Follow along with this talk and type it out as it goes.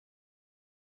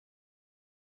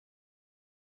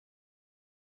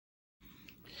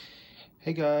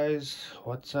Hey guys,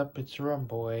 what's up? It's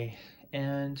Rumboy,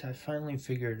 and I finally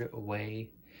figured a way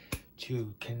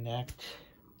to connect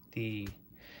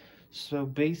so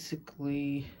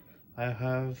basically I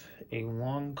have a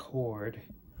long cord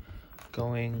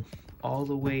going all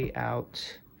the way out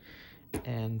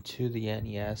and to the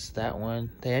NES.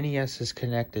 The NES is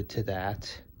connected to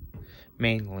that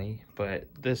mainly, but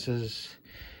this is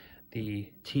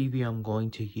the TV I'm going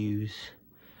to use.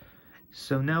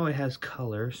 So now it has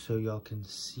color, so y'all can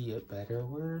see it better.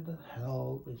 Where the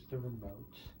hell is the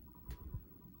remote?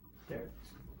 There.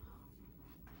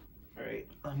 Alright,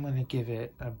 I'm gonna give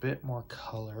it a bit more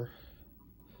color.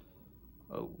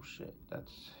 Oh shit,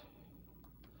 let's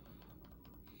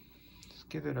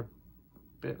give it a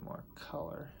bit more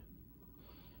color.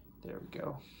 There we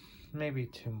go. Maybe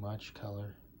too much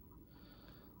color.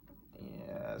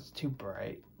 Yeah, it's too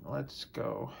bright. Let's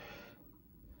go.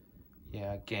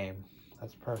 Yeah, game.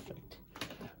 That's perfect.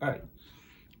 Alright,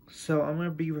 so I'm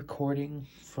gonna be recording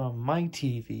from my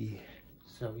TV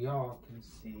so y'all can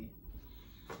see.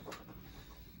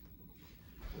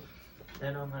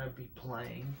 Then I'm gonna be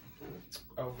playing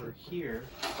over here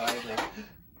by the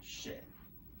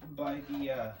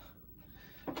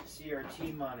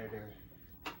CRT monitor.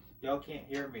 Y'all can't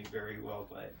hear me very well,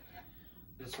 but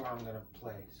this is where I'm gonna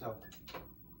play. So,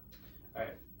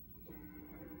 alright.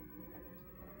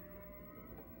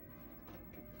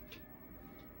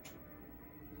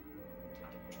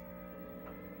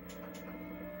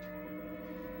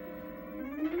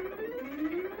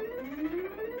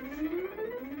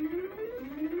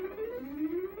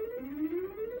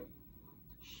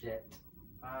 Shit.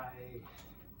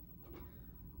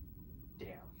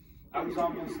 Damn. I was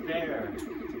almost there.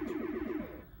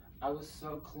 I was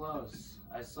so close.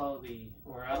 I saw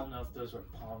or I don't know if those were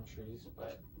palm trees,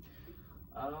 but,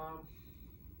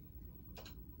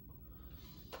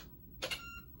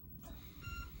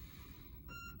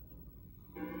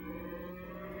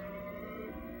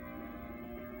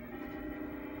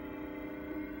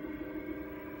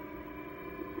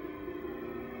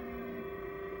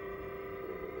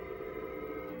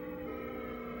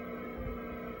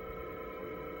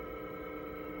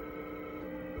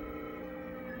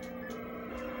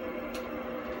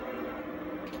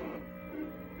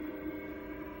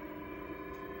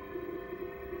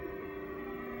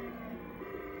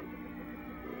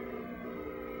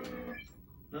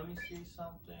 let me see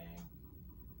something.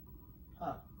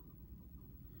 Huh.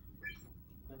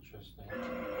 Interesting.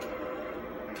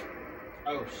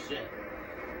 Oh shit.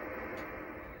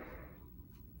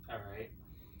 Alright.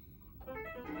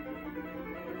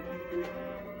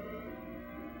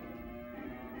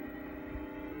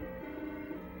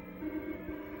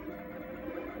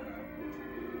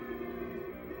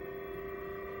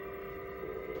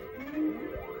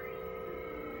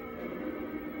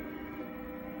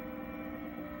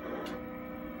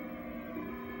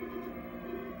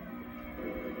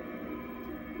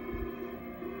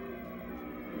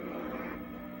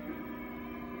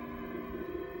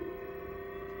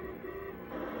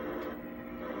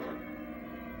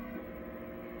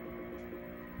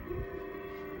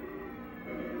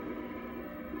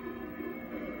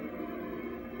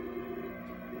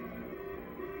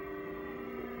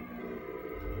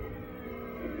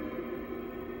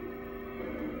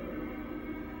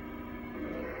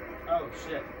 Oh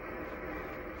shit.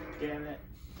 Damn it.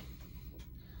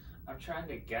 I'm trying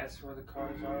to guess where the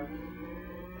cars are.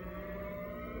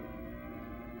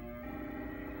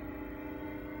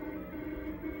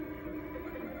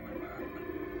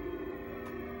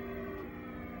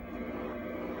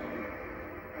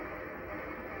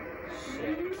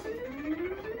 Shit.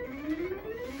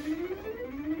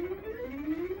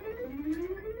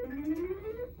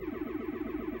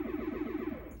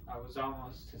 I was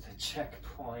almost to the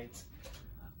checkpoint.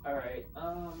 Alright,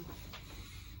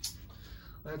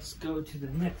 let's go to the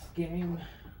next game.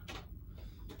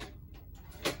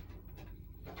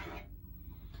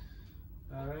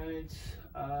 Alright,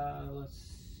 let's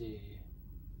see.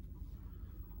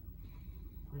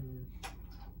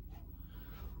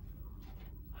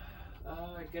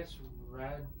 I guess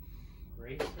Red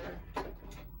Racer?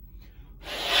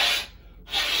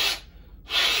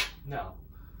 No.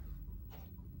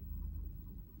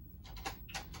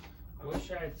 I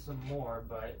wish I had some more,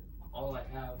 but all I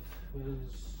have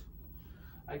is,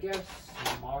 I guess,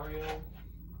 Mario,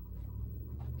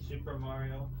 Super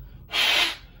Mario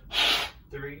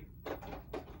 3.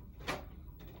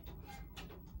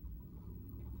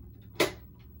 Okay.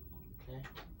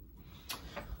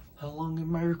 How long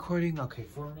am I recording? Okay,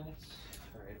 4 minutes.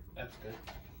 Alright, that's good.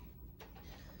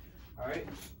 Alright.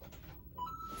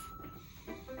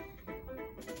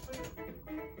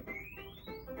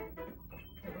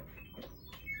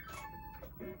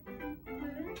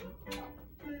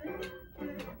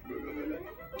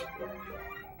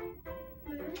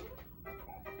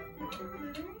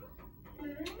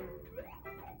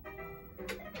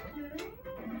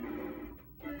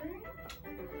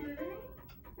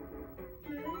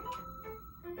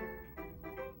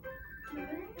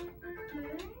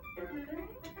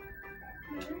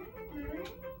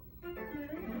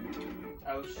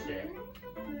 Oh shit.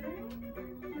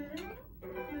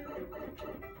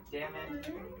 Damn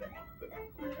it.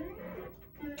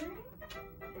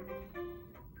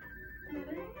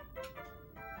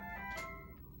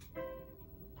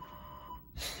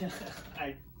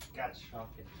 I got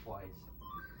shrunken twice.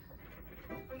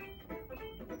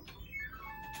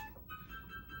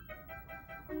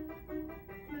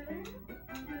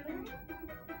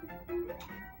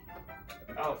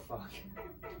 Oh fuck.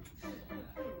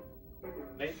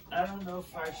 Maybe, I don't know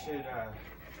if I should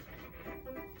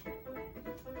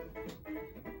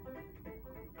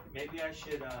maybe I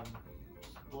should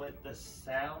split the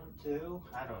sound too?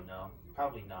 I don't know.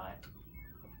 Probably not.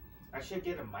 I should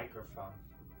get a microphone.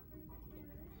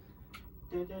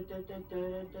 Ooh,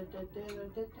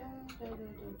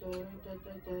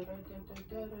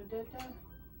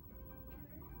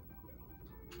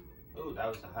 that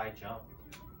was a high jump.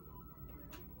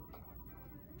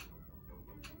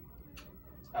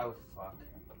 Oh fuck.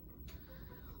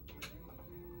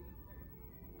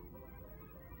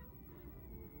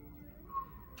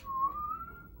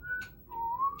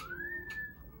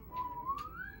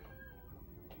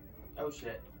 Oh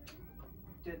shit.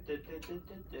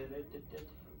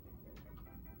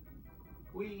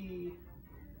 Wee.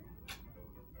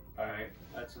 Alright,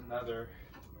 that's another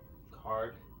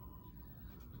card.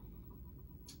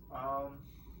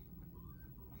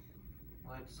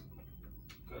 Let's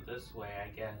go this way, I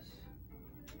guess.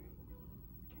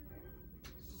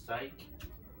 Psych.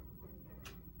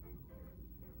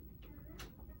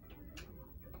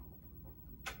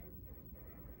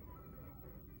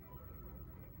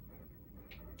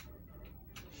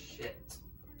 Shit.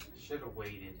 Should have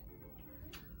waited.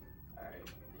 Alright.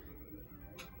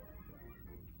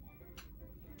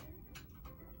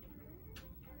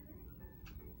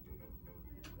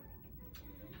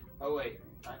 Oh wait,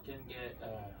 I can get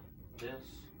this.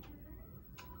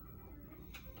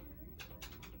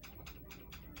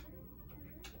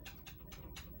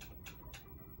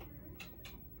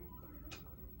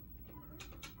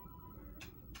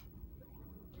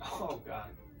 Oh god.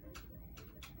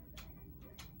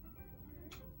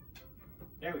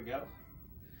 There we go.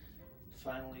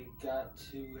 Finally got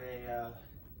to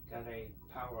a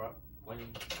power up,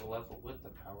 winning the level with the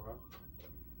power up.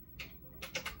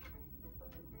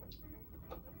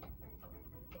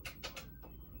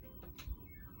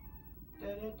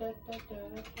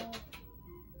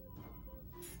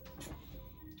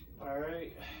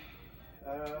 Alright.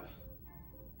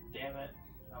 Damn it.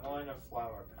 I wanted a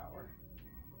flower power.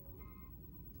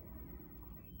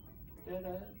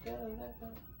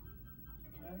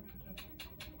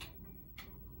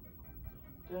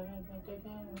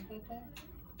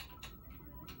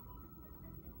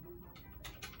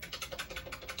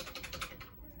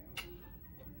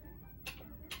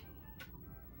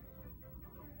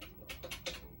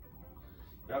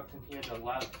 Y'all can hear the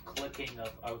loud clicking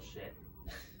of, oh shit.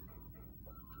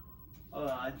 Hold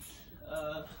on.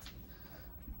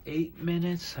 8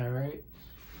 minutes, alright.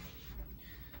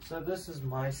 So this is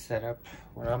my setup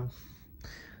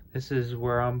this is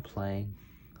where I'm playing.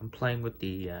 I'm playing with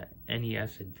the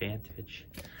NES Advantage.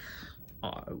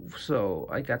 So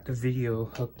I got the video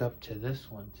hooked up to this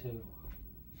one too.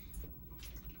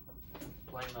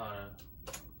 Playing on a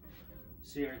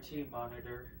CRT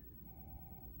monitor.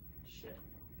 Shit.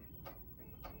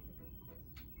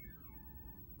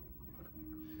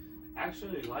 I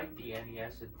actually like the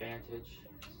NES Advantage.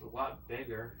 It's a lot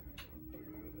bigger.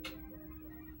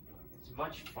 It's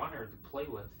much funner to play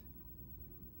with.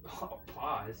 Oh,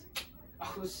 pause.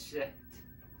 Oh shit.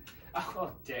 Oh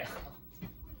damn.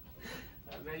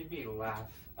 That made me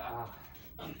laugh.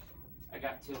 I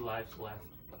got 2 lives left.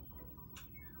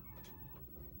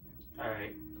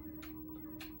 Alright.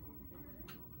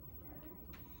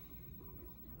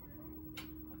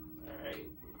 Alright.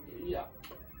 Yeah.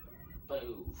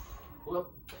 Boom.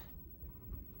 Whoop.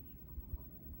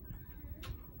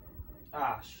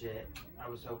 Ah shit. I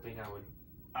was hoping I would.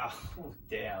 Oh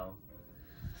damn.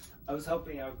 I was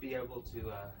hoping I would be able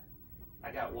to,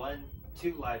 I got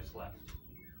 2 lives left.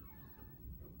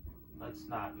 Let's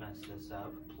not mess this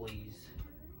up, please.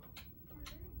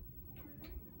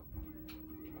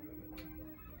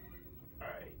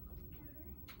 Alright.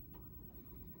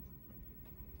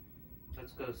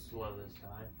 Let's go slow this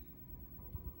time.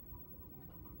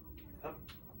 Up,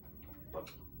 up,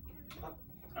 up.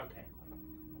 Okay.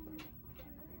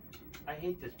 I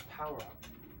hate this power up.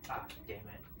 Ah, damn it.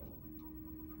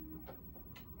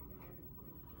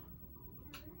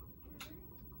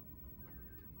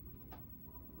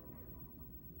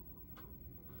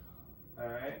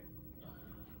 Alright.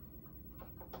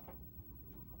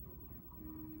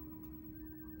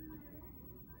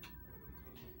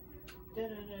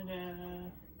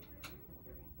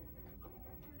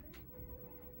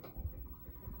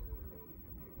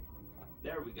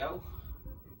 There we go.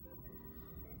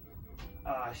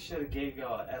 I should have gave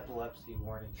y'all an epilepsy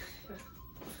warning.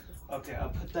 Okay, I'll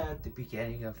put that at the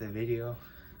beginning of the video.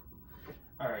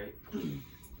 Alright.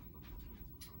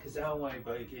 Because I don't want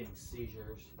anybody getting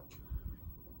seizures.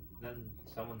 Then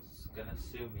someone's gonna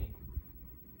sue me.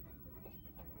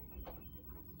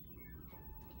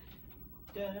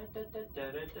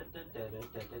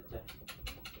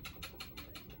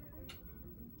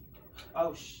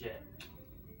 Oh shit.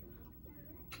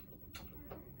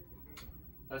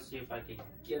 Let's see if I can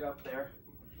get up there.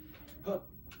 Oh,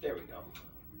 there we go.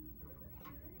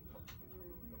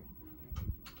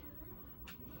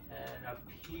 And up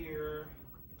here.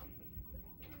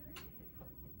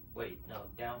 Wait, no,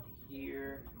 down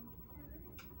here.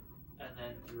 And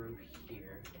then through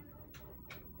here.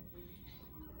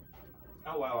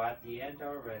 Oh wow, at the end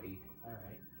already.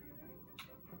 Alright.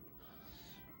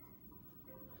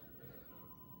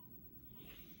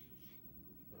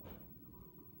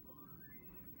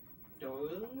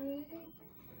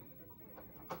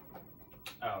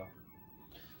 Oh.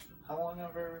 How long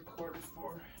have I recorded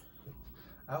for?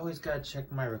 I always gotta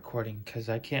check my recording because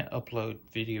I can't upload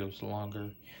videos longer.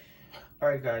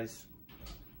 Alright guys.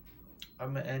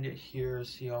 I'm gonna end it here.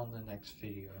 See y'all in the next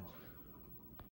video.